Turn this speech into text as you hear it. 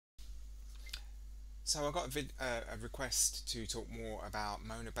So I got a request to talk more about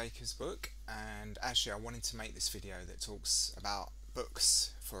Mona Baker's book, and actually I wanted to make this video that talks about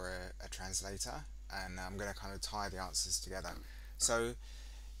books for a translator, and I'm going to kind of tie the answers together. So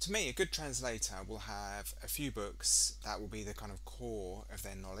to me, a good translator will have a few books that will be the kind of core of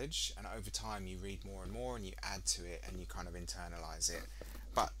their knowledge, and over time you read more and more and you add to it and you kind of internalize it.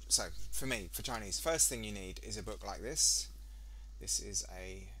 But so for me, for Chinese, first thing you need is a book like this. This is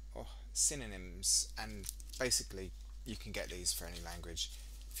a synonyms, and basically you can get these for any language.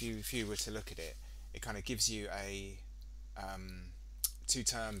 If you were to look at it, it kind of gives you a two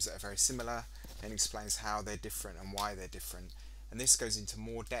terms that are very similar and explains how they're different and why they're different. And this goes into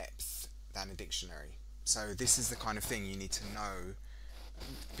more depth than a dictionary. So this is the kind of thing you need to know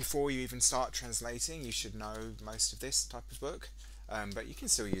before you even start translating. You should know most of this type of book, but you can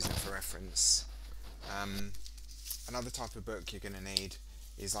still use it for reference. Another type of book you're going to need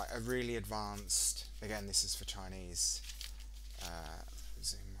is like a really advanced, again this is for Chinese,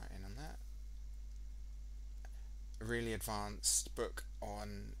 zoom right in on that, a really advanced book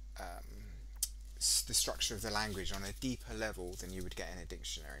on the structure of the language on a deeper level than you would get in a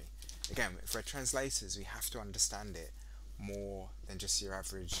dictionary. Again, for translators we have to understand it more than just your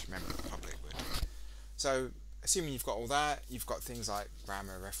average member of the public would. So assuming you've got all that, you've got things like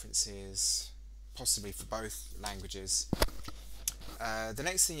grammar, references, possibly for both languages. The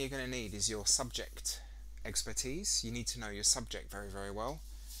next thing you're going to need is your subject expertise. You need to know your subject very, very well.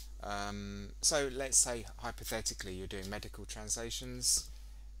 So let's say hypothetically you're doing medical translations.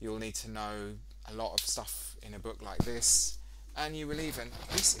 You'll need to know a lot of stuff in a book like this, and you will even,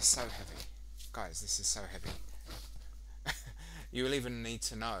 this is so heavy, guys, this is so heavy. You will even need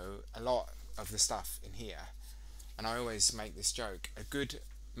to know a lot of the stuff in here. And I always make this joke, a good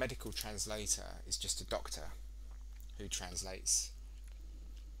medical translator is just a doctor who translates.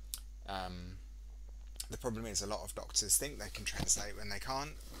 The problem is a lot of doctors think they can translate when they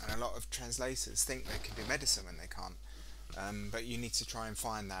can't, and a lot of translators think they can do medicine when they can't. But you need to try and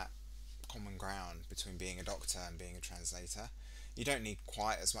find that common ground between being a doctor and being a translator. You don't need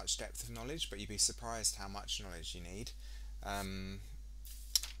quite as much depth of knowledge, but you'd be surprised how much knowledge you need. I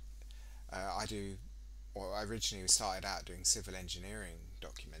originally started out doing civil engineering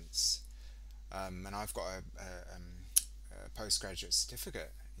documents, and I've got a postgraduate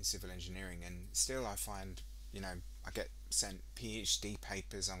certificate in civil engineering, and still I find, I get sent PhD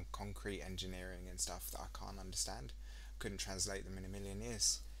papers on concrete engineering and stuff that I can't understand. Couldn't translate them in a million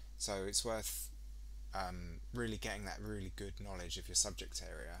years. So it's worth really getting that really good knowledge of your subject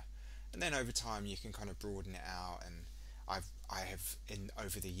area, and then over time you can kind of broaden it out. And I have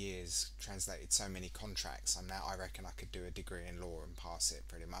over the years translated so many contracts. I reckon I could do a degree in law and pass it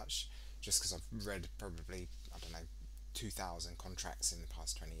pretty much, just because I've read probably, I don't know, 2,000 contracts in the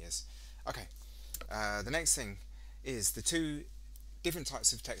past 20 years. Okay, the next thing is the two different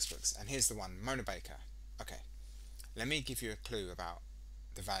types of textbooks, and here's the one, Mona Baker. Okay, let me give you a clue about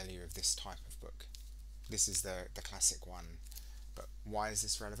the value of this type of book. This is the classic one, but why is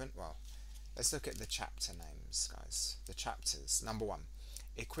this relevant? Well, let's look at the chapter names, guys. The chapters. Number 1,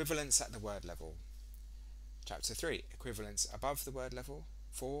 equivalence at the word level. Chapter 3, equivalence above the word level.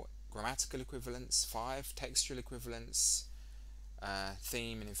 4, grammatical equivalence. 5, textual equivalence,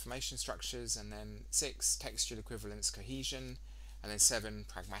 theme and information structures. And then 6, textual equivalence, cohesion. And then 7,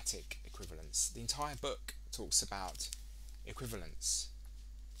 pragmatic equivalence. The entire book talks about equivalence.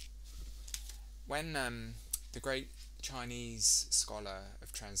 When the great Chinese scholar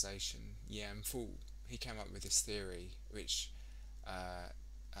of translation, Yan Fu, he came up with this theory, which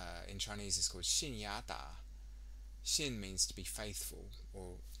in Chinese is called Xin Ya Da. Xin means to be faithful,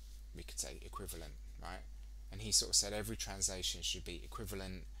 or we could say equivalent, right? And he sort of said every translation should be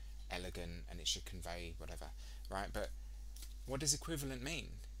equivalent, elegant, and it should convey whatever, right? But what does equivalent mean?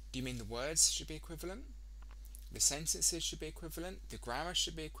 Do you mean the words should be equivalent? The sentences should be equivalent? The grammar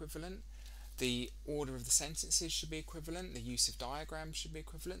should be equivalent? The order of the sentences should be equivalent? The use of diagrams should be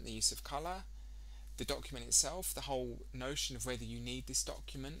equivalent? The use of colour? The document itself, the whole notion of whether you need this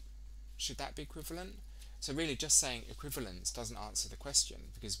document, should that be equivalent? So really just saying equivalence doesn't answer the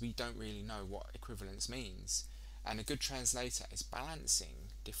question, because we don't really know what equivalence means. And a good translator is balancing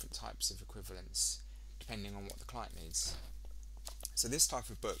different types of equivalence depending on what the client needs. So this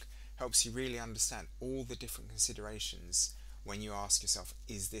type of book helps you really understand all the different considerations when you ask yourself,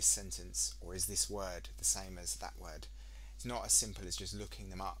 is this sentence or is this word the same as that word? It's not as simple as just looking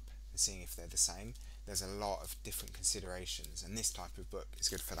them up and seeing if they're the same. There's a lot of different considerations, and this type of book is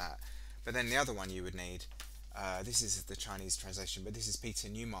good for that. But then the other one you would need, this is the Chinese translation, but this is Peter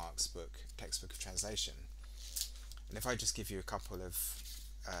Newmark's book, Textbook of Translation. And if I just give you a couple of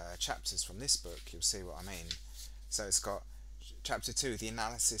chapters from this book, you'll see what I mean. So it's got chapter 2, the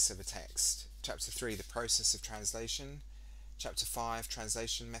analysis of a text, chapter 3, the process of translation, chapter 5,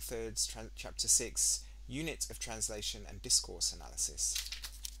 translation methods, chapter 6, unit of translation and discourse analysis.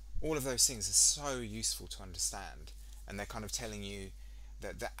 All of those things are so useful to understand, and they're kind of telling you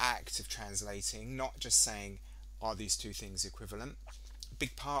that the act of translating, not just saying, are these two things equivalent? A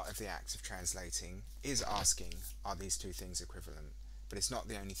big part of the act of translating is asking, are these two things equivalent? But it's not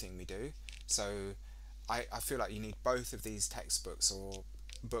the only thing we do. So I feel like you need both of these textbooks, or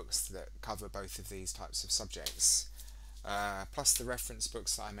books that cover both of these types of subjects, plus the reference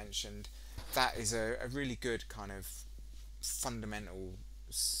books that I mentioned. That is a really good kind of fundamental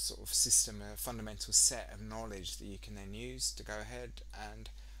sort of system, a fundamental set of knowledge that you can then use to go ahead and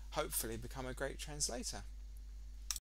hopefully become a great translator.